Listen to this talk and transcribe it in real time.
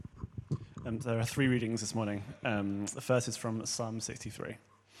There are three readings this morning. The first is from Psalm 63.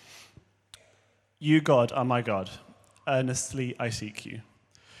 You, God, are my God. Earnestly I seek you.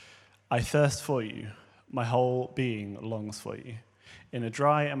 I thirst for you. My whole being longs for you, in a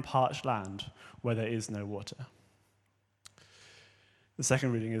dry and parched land where there is no water. The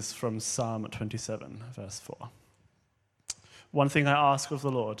second reading is from Psalm 27, verse 4. One thing I ask of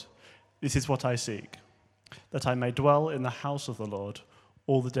the Lord, this is what I seek, that I may dwell in the house of the Lord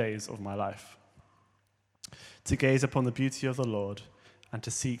all the days of my life, to gaze upon the beauty of the Lord and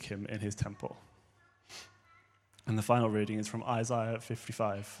to seek him in his temple. And the final reading is from Isaiah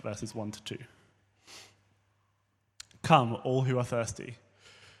 55, verses 1 to 2. Come, all who are thirsty,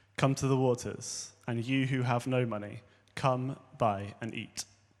 come to the waters, and you who have no money, come, buy and eat.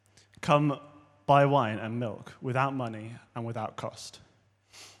 Come, buy wine and milk without money and without cost.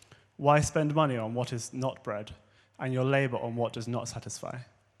 Why spend money on what is not bread, and your labor on what does not satisfy?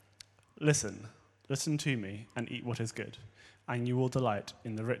 Listen to me, and eat what is good, and you will delight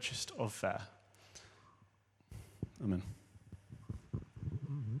in the richest of fare. Amen.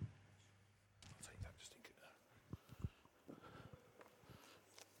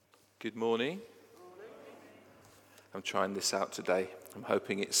 Good morning. I'm trying this out today. I'm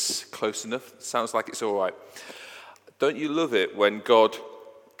hoping it's close enough. Sounds like it's all right. Don't you love it when God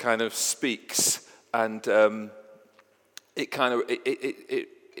kind of speaks and it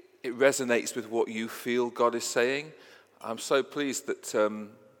resonates with what you feel God is saying? I'm so pleased that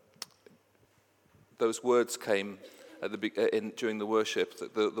those words came at during the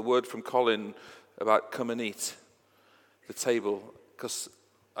worship. The word from Colin about come and eat, the table, because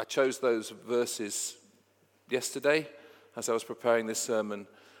I chose those verses yesterday as I was preparing this sermon,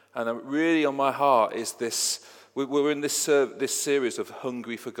 and really on my heart is this. We're in this series of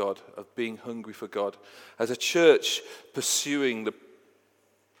hungry for God, of being hungry for God, as a church pursuing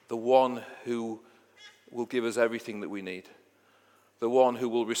the one who will give us everything that we need, the one who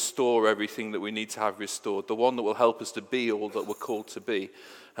will restore everything that we need to have restored, the one that will help us to be all that we're called to be.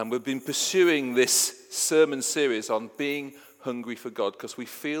 And we've been pursuing this sermon series on being hungry for God because we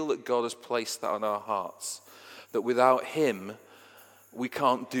feel that God has placed that on our hearts, that without him we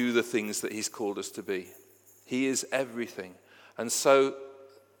can't do the things that he's called us to be. He is everything. And so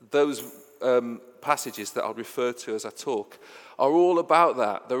those passages that I'll refer to as I talk are all about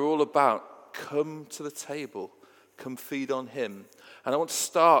that. They're all about come to the table, come feed on him. And I want to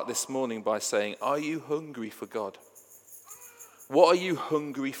start this morning by saying, are you hungry for God? What are you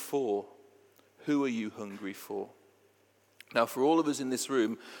hungry for? Who are you hungry for? Now, for all of us in this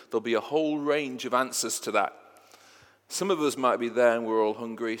room, there'll be a whole range of answers to that. Some of us might be there and we're all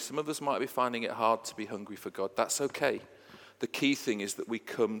hungry. Some of us might be finding it hard to be hungry for God. That's okay. The key thing is that we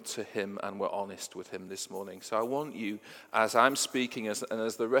come to him and we're honest with him this morning. So I want you, as I'm speaking and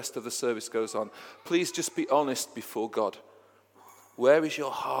as the rest of the service goes on, please just be honest before God. Where is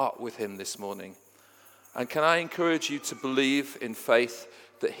your heart with him this morning? And can I encourage you to believe in faith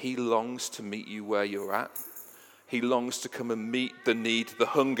that he longs to meet you where you're at? He longs to come and meet the need, the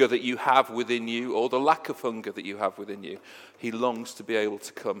hunger that you have within you, or the lack of hunger that you have within you. He longs to be able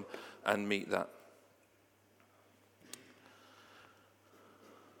to come and meet that.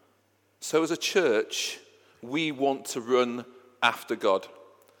 So as a church, we want to run after God.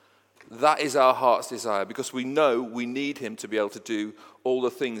 That is our heart's desire, because we know we need him to be able to do all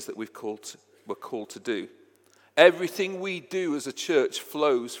the things that we're called to do. Everything we do as a church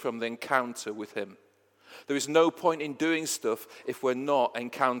flows from the encounter with him. There is no point in doing stuff if we're not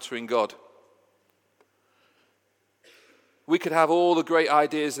encountering God. We could have all the great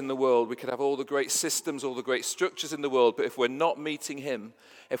ideas in the world, we could have all the great systems, all the great structures in the world, but if we're not meeting him,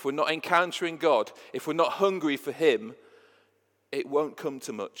 if we're not encountering God, if we're not hungry for him, it won't come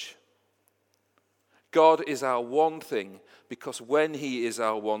to much. God is our one thing, because when he is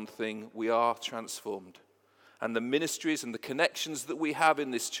our one thing, we are transformed. And the ministries and the connections that we have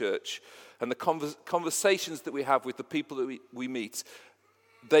in this church and the conversations that we have with the people that we meet,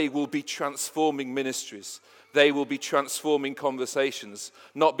 they will be transforming ministries. They will be transforming conversations,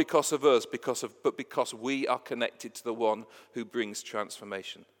 not because of us, but because we are connected to the one who brings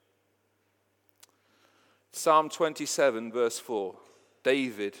transformation. Psalm 27, verse 4,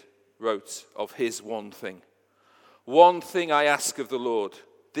 David wrote of his one thing. One thing I ask of the Lord,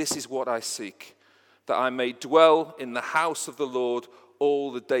 this is what I seek, that I may dwell in the house of the Lord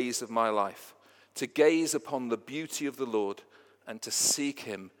all the days of my life, to gaze upon the beauty of the Lord and to seek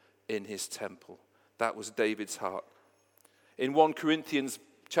him in his temple. That was David's heart. In 1 Corinthians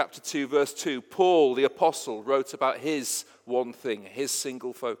chapter 2, verse 2, Paul, the apostle, wrote about his one thing, his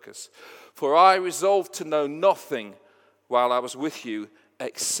single focus. For I resolved to know nothing while I was with you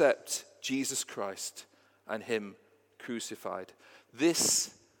except Jesus Christ and him crucified.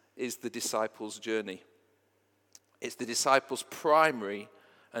 This is the disciples' journey. It's the disciples' primary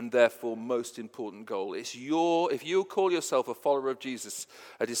and therefore most important goal. If you call yourself a follower of Jesus,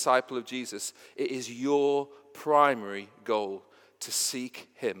 a disciple of Jesus, it is your primary goal to seek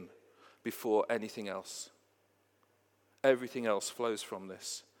him before anything else. Everything else flows from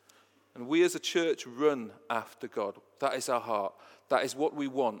this. And we as a church run after God. That is our heart. That is what we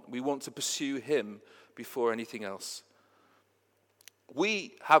want. We want to pursue him before anything else.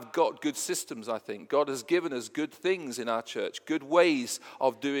 We have got good systems, I think. God has given us good things in our church, good ways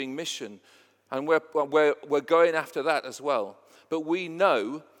of doing mission. And we're going after that as well. But we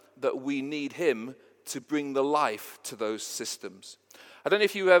know that we need him to bring the life to those systems. I don't know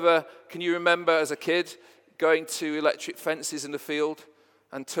if can you remember as a kid going to electric fences in the field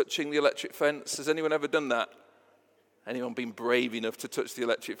and touching the electric fence? Has anyone ever done that? Anyone been brave enough to touch the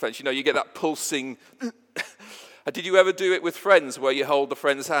electric fence? You know, you get that pulsing. Did you ever do it with friends where you hold the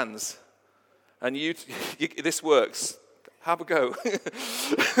friend's hands? And this works. Have a go.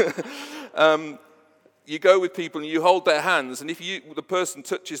 You go with people and you hold their hands, and if the person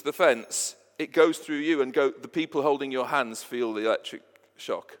touches the fence, it goes through you, and the people holding your hands feel the electric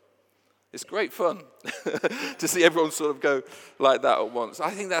shock. It's great fun to see everyone sort of go like that at once. I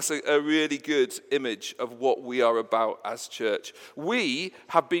think that's a really good image of what we are about as church. We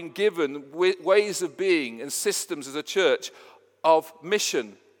have been given ways of being and systems as a church of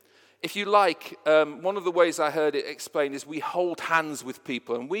mission. If you like, one of the ways I heard it explained is we hold hands with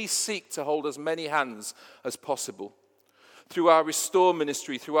people, and we seek to hold as many hands as possible. Through our Restore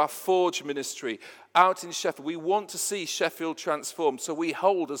ministry, through our Forge ministry, out in Sheffield, we want to see Sheffield transformed, so we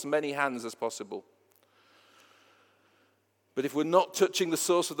hold as many hands as possible. But if we're not touching the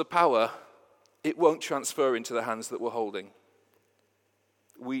source of the power, it won't transfer into the hands that we're holding.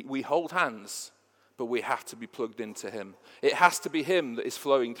 We hold hands, but we have to be plugged into him. It has to be him that is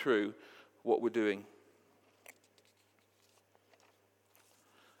flowing through what we're doing.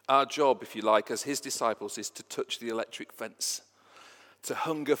 Our job, if you like, as his disciples is to touch the electric fence, to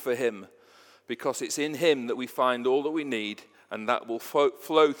hunger for him, because it's in him that we find all that we need, and that will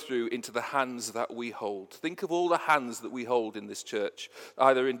flow through into the hands that we hold. Think of all the hands that we hold in this church,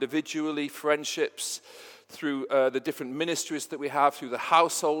 either individually, friendships, through the different ministries that we have, through the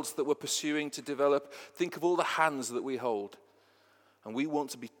households that we're pursuing to develop. Think of all the hands that we hold. And we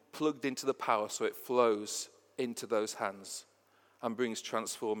want to be plugged into the power so it flows into those hands and brings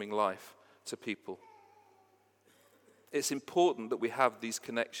transforming life to people. It's important that we have these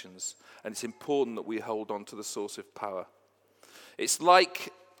connections, and it's important that we hold on to the source of power. It's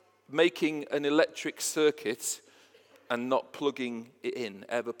like making an electric circuit and not plugging it in,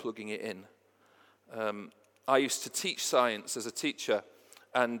 ever plugging it in. I used to teach science as a teacher,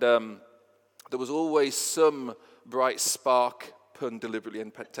 and there was always some bright spark, pun deliberately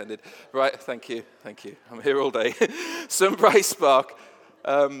intended, right? Thank you. I'm here all day. Some bright spark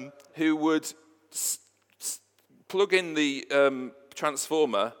who would plug in the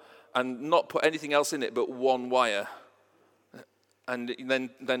transformer and not put anything else in it but one wire, and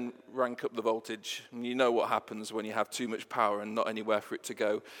then rank up the voltage. And you know what happens when you have too much power and not anywhere for it to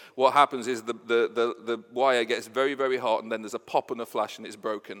go. What happens is the wire gets very, very hot, and then there's a pop and a flash, and it's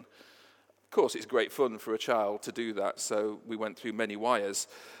broken. Of course, it's great fun for a child to do that, so we went through many wires.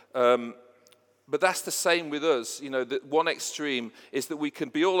 But that's the same with us. You know, the one extreme is that we can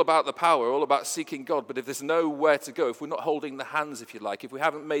be all about the power, all about seeking God, but if there's nowhere to go, if we're not holding the hands, if you like, if we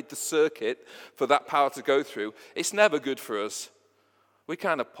haven't made the circuit for that power to go through, it's never good for us. We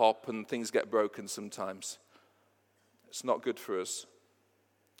kind of pop and things get broken sometimes. It's not good for us.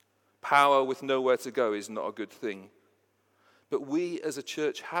 Power with nowhere to go is not a good thing. But we as a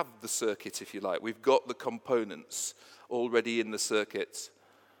church have the circuit, if you like. We've got the components already in the circuit.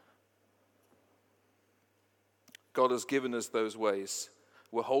 God has given us those ways.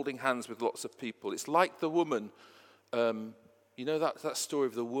 We're holding hands with lots of people. It's like the woman, you know that story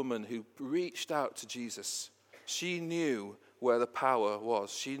of the woman who reached out to Jesus. She knew where the power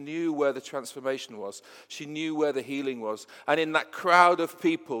was. She knew where the transformation was. She knew where the healing was. And in that crowd of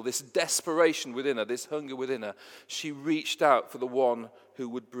people, this desperation within her, this hunger within her, she reached out for the one who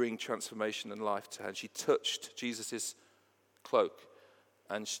would bring transformation and life to her. And she touched Jesus' cloak.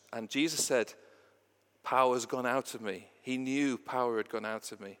 And Jesus said, "Power's gone out of me." He knew power had gone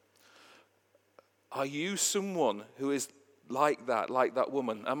out of me. Are you someone who is like that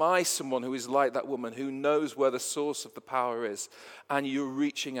woman? Am I someone who is like that woman who knows where the source of the power is, and you're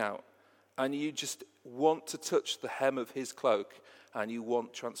reaching out and you just want to touch the hem of his cloak and you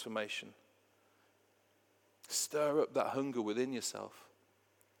want transformation? Stir up that hunger within yourself.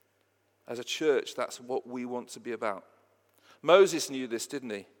 As a church, that's what we want to be about. Moses knew this, didn't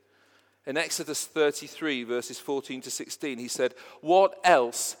he? In Exodus 33, verses 14 to 16, he said, "What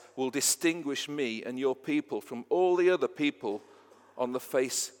else will distinguish me and your people from all the other people on the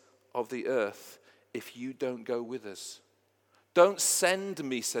face of the earth if you don't go with us? Don't send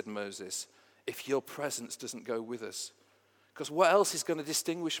me," said Moses, "if your presence doesn't go with us. Because what else is going to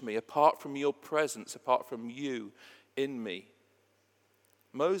distinguish me apart from your presence, apart from you in me?"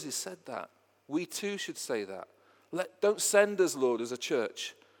 Moses said that. We too should say that. Don't send us, Lord, as a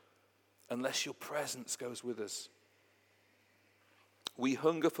church, unless your presence goes with us. We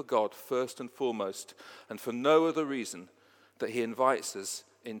hunger for God first and foremost, and for no other reason that he invites us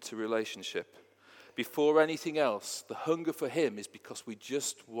into relationship. Before anything else, the hunger for him is because we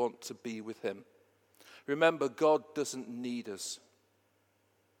just want to be with him. Remember, God doesn't need us.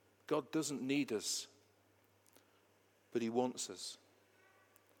 God doesn't need us, but he wants us.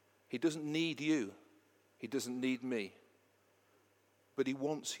 He doesn't need you. He doesn't need me. But he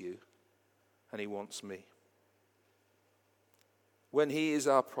wants you, and he wants me. When he is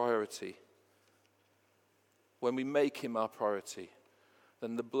our priority, when we make him our priority,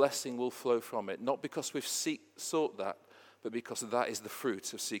 then the blessing will flow from it. Not because we've sought that, but because that is the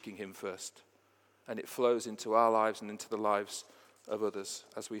fruit of seeking him first. And it flows into our lives and into the lives of others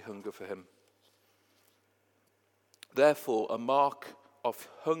as we hunger for him. Therefore, a mark of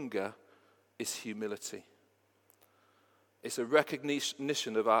hunger is humility. It's a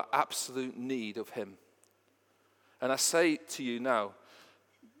recognition of our absolute need of him. And I say to you now,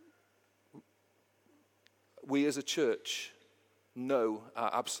 we as a church know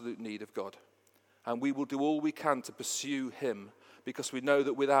our absolute need of God. And we will do all we can to pursue him, because we know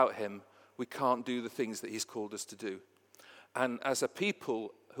that without him, we can't do the things that he's called us to do. And as a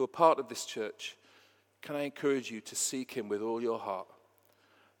people who are part of this church, can I encourage you to seek him with all your heart,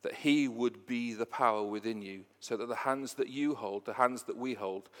 that he would be the power within you, so that the hands that you hold, the hands that we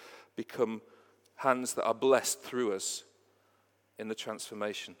hold, become hands that are blessed through us in the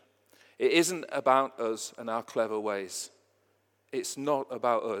transformation. It isn't about us and our clever ways. It's not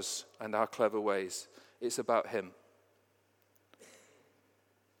about us and our clever ways. It's about him.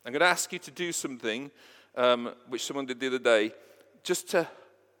 I'm going to ask you to do something which someone did the other day, just to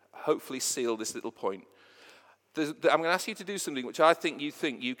hopefully seal this little point. I'm going to ask you to do something which I think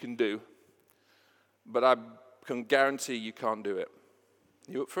you can do, but I can guarantee you can't do it.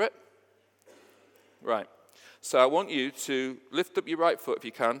 You up for it? Right. So I want you to lift up your right foot if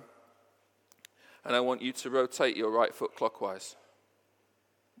you can, and I want you to rotate your right foot clockwise.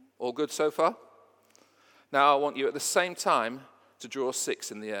 All good so far? Now I want you at the same time to draw a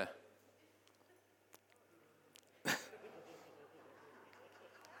 6 in the air.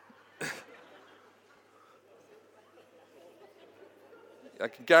 I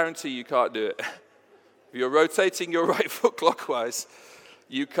can guarantee you can't do it. If you're rotating your right foot clockwise,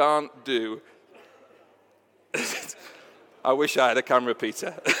 you can't do. I wish I had a camera,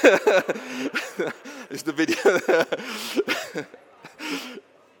 Peter. It's the video.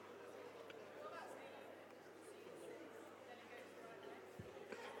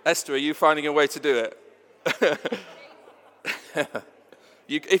 Esther, are you finding a way to do it?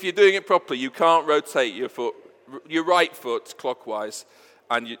 If you're doing it properly, you can't rotate your right foot clockwise,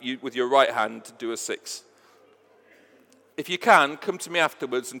 and you with your right hand do a 6. If you can, come to me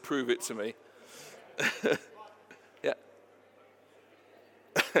afterwards and prove it to me. Yeah.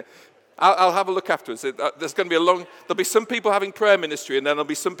 I'll have a look afterwards. There's going to be there'll be some people having prayer ministry, and then there'll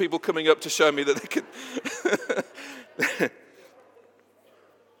be some people coming up to show me that they can.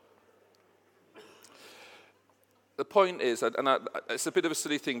 The point is, it's a bit of a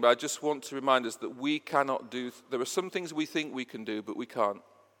silly thing, but I just want to remind us that we cannot do, there are some things we think we can do, but we can't.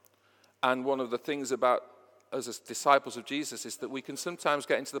 And one of the things about us as disciples of Jesus is that we can sometimes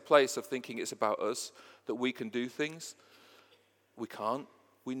get into the place of thinking it's about us, that we can do things. We can't.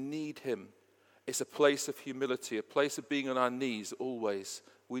 We need him. It's a place of humility, a place of being on our knees always.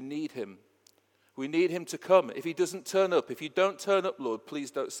 We need him. We need him to come. If he doesn't turn up, if you don't turn up, Lord, please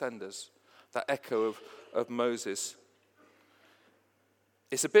don't send us. That echo of Moses.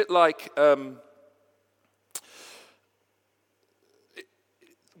 It's a bit like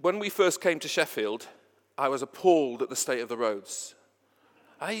when we first came to Sheffield, I was appalled at the state of the roads.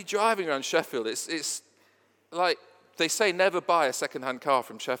 Are you driving around Sheffield? It's like they say never buy a second-hand car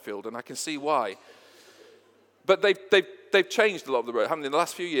from Sheffield, and I can see why. But they've they've changed a lot of the road, haven't they? In the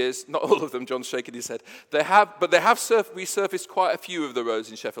last few years, not all of them, John's shaking his head. They have resurfaced quite a few of the roads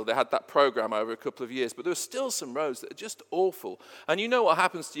in Sheffield. They had that program over a couple of years, but there are still some roads that are just awful. And you know what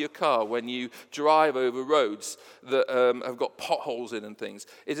happens to your car when you drive over roads that have got potholes in and things?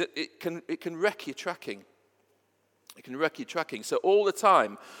 It can wreck your tracking. It can wreck your tracking. So all the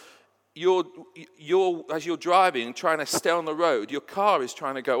time, as you're driving and trying to stay on the road, your car is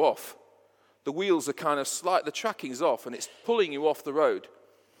trying to go off. The wheels are kind of the tracking's off, and it's pulling you off the road.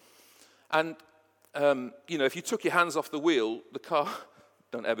 And, if you took your hands off the wheel, the car,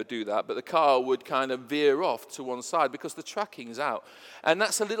 don't ever do that, but the car would kind of veer off to one side because the tracking's out. And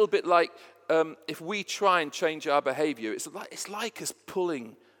that's a little bit like if we try and change our behavior, it's like us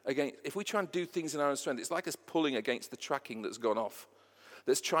pulling against, if we try and do things in our own strength, it's like us pulling against the tracking that's gone off,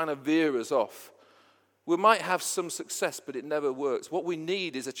 that's trying to veer us off. We might have some success, but it never works. What we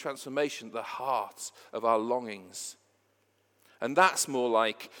need is a transformation at the heart of our longings. And that's more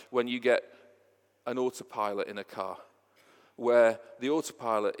like when you get an autopilot in a car, where the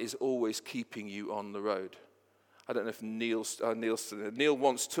autopilot is always keeping you on the road. I don't know if Neil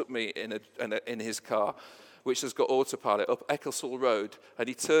once took me in his car, which has got autopilot, up Ecclesall Road, and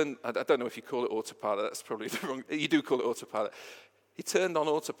he turned, I don't know if you call it autopilot, that's probably the wrong, you do call it autopilot. He turned on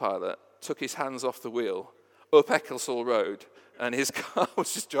autopilot, took his hands off the wheel, up Ecclesall Road, and his car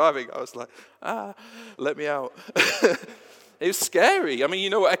was just driving. I was like, let me out. It was scary. I mean,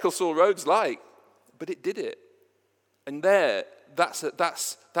 you know what Ecclesall Road's like, but it did it. And that's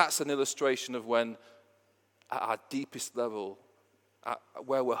an illustration of when, at our deepest level,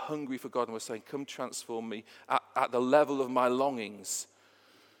 where we're hungry for God and we're saying, come transform me, at the level of my longings,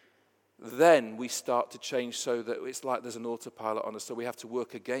 then we start to change so that it's like there's an autopilot on us, so we have to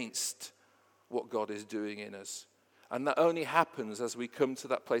work against what God is doing in us. And that only happens as we come to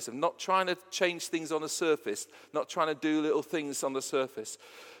that place of not trying to change things on the surface, not trying to do little things on the surface,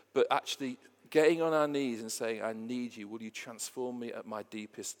 but actually getting on our knees and saying, I need you. Will you transform me at my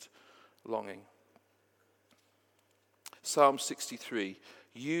deepest longing? Psalm 63,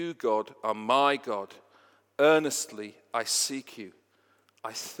 you, God, are my God. Earnestly I seek you.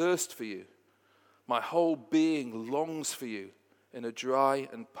 I thirst for you. My whole being longs for you in a dry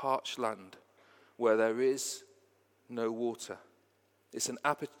and parched land where there is no water. It's an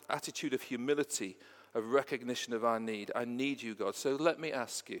attitude of humility, of recognition of our need. I need you, God. So let me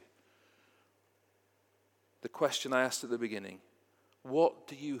ask you the question I asked at the beginning. What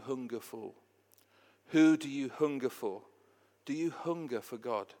do you hunger for? Who do you hunger for? Do you hunger for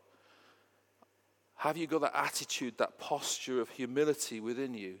God? Have you got that attitude, that posture of humility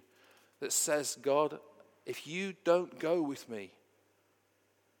within you that says, God, if you don't go with me,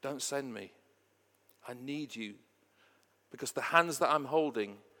 don't send me. I need you. Because the hands that I'm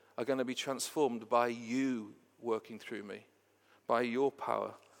holding are going to be transformed by you working through me, by your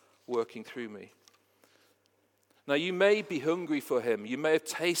power working through me. Now, you may be hungry for him. You may have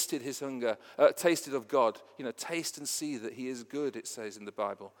tasted his hunger, tasted of God. Taste and see that he is good, it says in the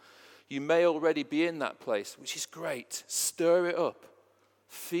Bible. You may already be in that place, which is great. Stir it up.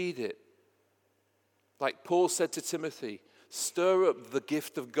 Feed it. Like Paul said to Timothy, stir up the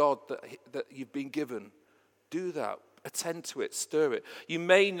gift of God that you've been given. Do that. Attend to it. Stir it. You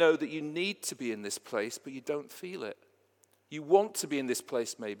may know that you need to be in this place, but you don't feel it. You want to be in this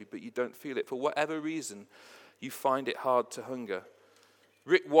place maybe, but you don't feel it. For whatever reason, you find it hard to hunger.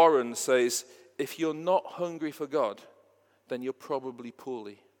 Rick Warren says, if you're not hungry for God, then you're probably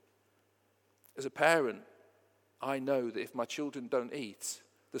poorly. As a parent, I know that if my children don't eat,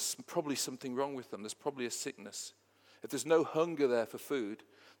 there's probably something wrong with them. There's probably a sickness. If there's no hunger there for food,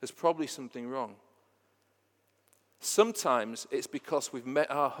 there's probably something wrong. Sometimes it's because we've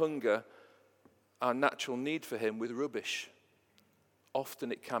met our hunger, our natural need for him, with rubbish.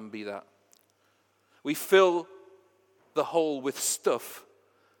 Often it can be that. We fill the hole with stuff,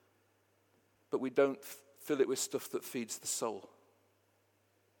 but we don't fill it with stuff that feeds the soul.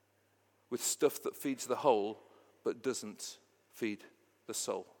 With stuff that feeds the hole, but doesn't feed the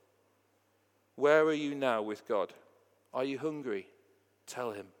soul. Where are you now with God? Are you hungry?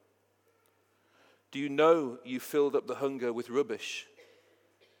 Tell him. Do you know you filled up the hunger with rubbish?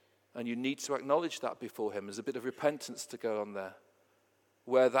 And you need to acknowledge that before him. There's a bit of repentance to go on there.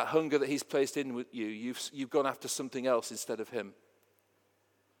 Where that hunger that he's placed in with you, you've gone after something else instead of him.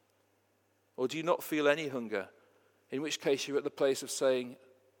 Or do you not feel any hunger? In which case you're at the place of saying,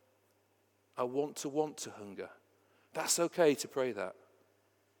 I want to hunger. That's okay to pray that.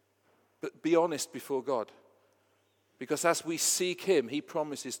 But be honest before God. Because as we seek him, he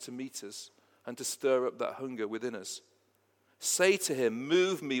promises to meet us and to stir up that hunger within us. Say to him,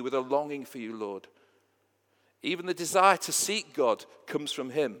 move me with a longing for you, Lord. Even the desire to seek God comes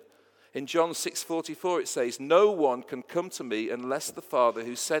from him. In John 6:44 it says, "No one can come to me unless the Father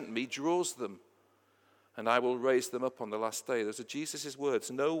who sent me draws them, and I will raise them up on the last day." Those are Jesus'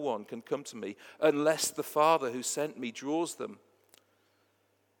 words. No one can come to me unless the Father who sent me draws them.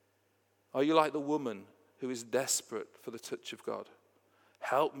 Are you like the woman who is desperate for the touch of God?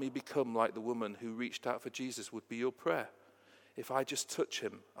 Help me become like the woman who reached out for Jesus would be your prayer. If I just touch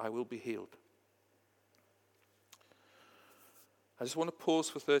him, I will be healed. I just want to pause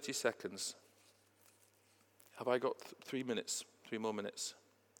for 30 seconds. Have I got 3 minutes? 3 more minutes?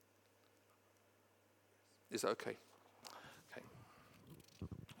 Is that okay? Okay.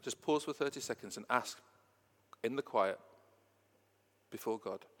 Just pause for 30 seconds and ask in the quiet before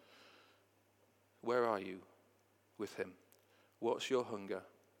God, where are you with him? What's your hunger?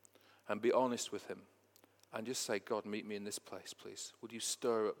 And be honest with him. And just say, God, meet me in this place, please. Would you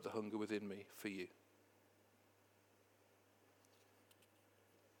stir up the hunger within me for you?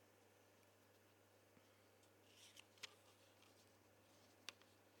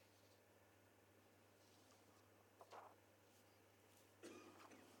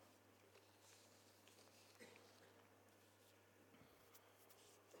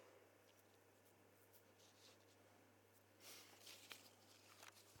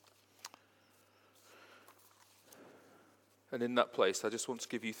 And in that place, I just want to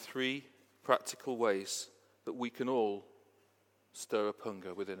give you 3 practical ways that we can all stir up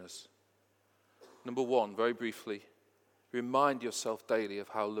hunger within us. Number 1, very briefly, remind yourself daily of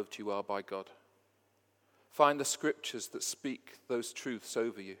how loved you are by God. Find the scriptures that speak those truths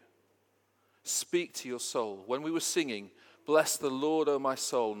over you. Speak to your soul. When we were singing, "Bless the Lord, O my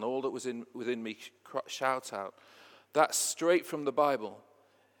soul, and all that was within me, shout out." That's straight from the Bible.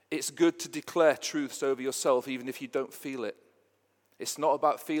 It's good to declare truths over yourself even if you don't feel it. It's not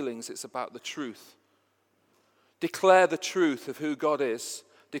about feelings, it's about the truth. Declare the truth of who God is.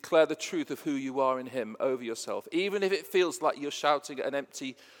 Declare the truth of who you are in him over yourself. Even if it feels like you're shouting at an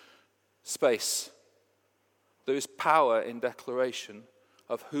empty space, there is power in declaration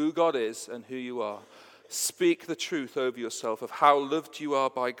of who God is and who you are. Speak the truth over yourself of how loved you are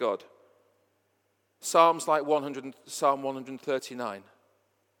by God. Psalms like Psalm 139.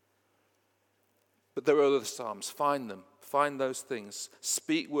 But there are other psalms. Find them. Find those things.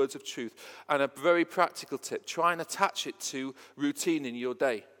 Speak words of truth. And a very practical tip, try and attach it to routine in your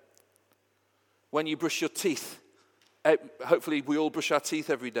day. When you brush your teeth, hopefully we all brush our teeth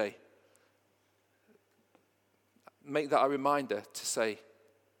every day. Make that a reminder to say,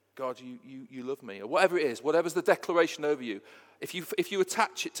 God, you love me. Or whatever it is, whatever's the declaration over you. If you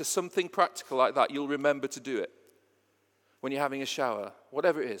attach it to something practical like that, you'll remember to do it. When you're having a shower,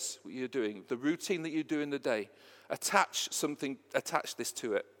 whatever it is what you're doing, the routine that you do in the day, attach this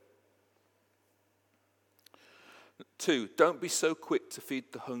to it. 2, don't be so quick to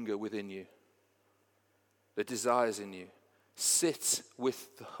feed the hunger within you, the desires in you. Sit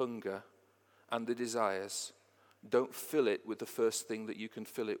with the hunger and the desires. Don't fill it with the first thing that you can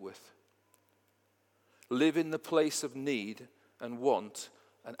fill it with. Live in the place of need and want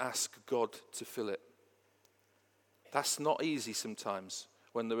and ask God to fill it. That's not easy sometimes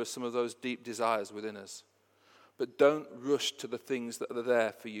when there are some of those deep desires within us. But don't rush to the things that are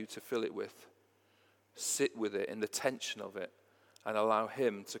there for you to fill it with. Sit with it in the tension of it and allow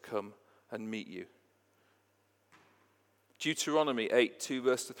him to come and meet you. Deuteronomy 8:2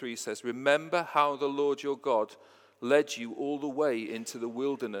 verse 3 says, "Remember how the Lord your God led you all the way into the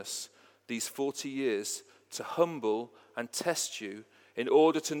wilderness these 40 years to humble and test you in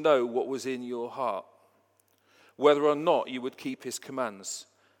order to know what was in your heart, whether or not you would keep his commands.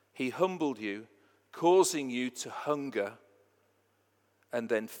 He humbled you, causing you to hunger, and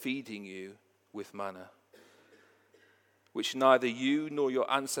then feeding you with manna, which neither you nor your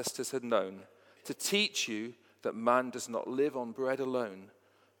ancestors had known, to teach you that man does not live on bread alone,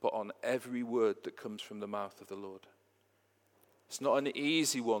 but on every word that comes from the mouth of the Lord." It's not an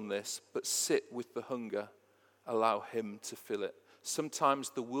easy one, this, but sit with the hunger. Allow him to fill it.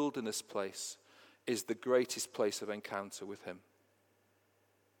 Sometimes the wilderness place is the greatest place of encounter with him.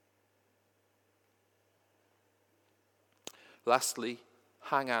 Lastly,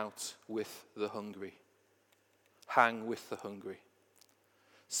 hang out with the hungry. Hang with the hungry.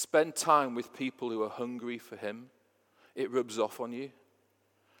 Spend time with people who are hungry for him. It rubs off on you.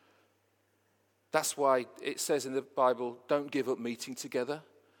 That's why it says in the Bible, don't give up meeting together.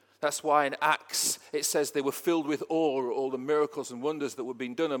 That's why in Acts it says they were filled with awe at all the miracles and wonders that were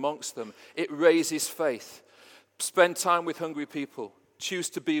being done amongst them. It raises faith. Spend time with hungry people. Choose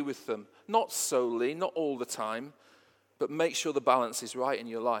to be with them. Not solely, not all the time, But make sure the balance is right in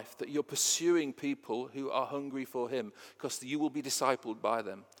your life, that you're pursuing people who are hungry for him, because you will be discipled by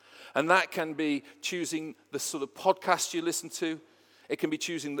them. And that can be choosing the sort of podcast you listen to. It can be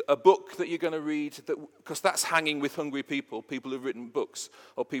choosing a book that you're going to read, because that's hanging with hungry people who've written books,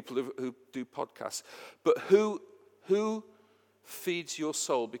 or people who do podcasts. But who feeds your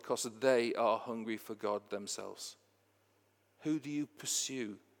soul because they are hungry for God themselves? Who do you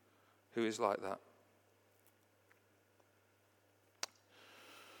pursue who is like that?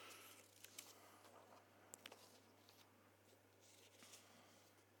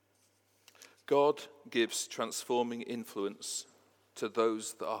 God gives transforming influence to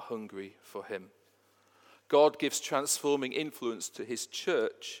those that are hungry for him. God gives transforming influence to his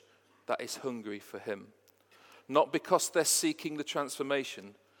church that is hungry for him. Not because they're seeking the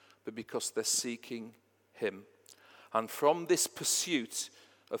transformation, but because they're seeking him. And from this pursuit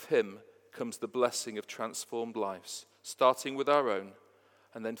of him comes the blessing of transformed lives, starting with our own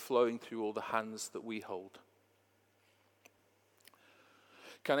and then flowing through all the hands that we hold.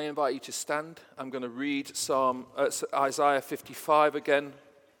 Can I invite you to stand? I'm going to read Isaiah 55 again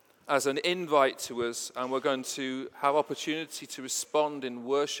as an invite to us, and we're going to have opportunity to respond in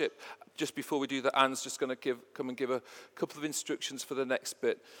worship. Just before we do that, Anne's just going to come and give a couple of instructions for the next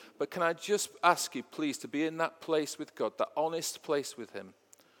bit. But can I just ask you, please, to be in that place with God, that honest place with him.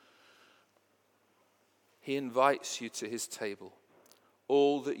 He invites you to his table.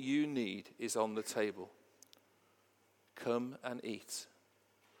 All that you need is on the table. Come and eat.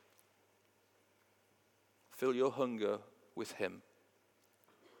 Fill your hunger with him.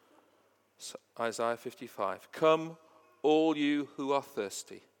 So, Isaiah 55. Come, all you who are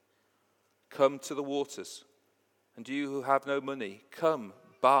thirsty. Come to the waters. And you who have no money, come,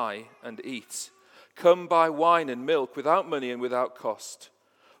 buy and eat. Come buy wine and milk without money and without cost.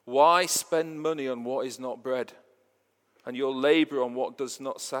 Why spend money on what is not bread, and your labor on what does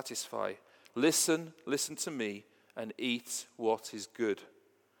not satisfy? Listen to me, and eat what is good,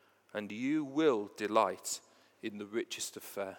 and you will delight in the richest of fare.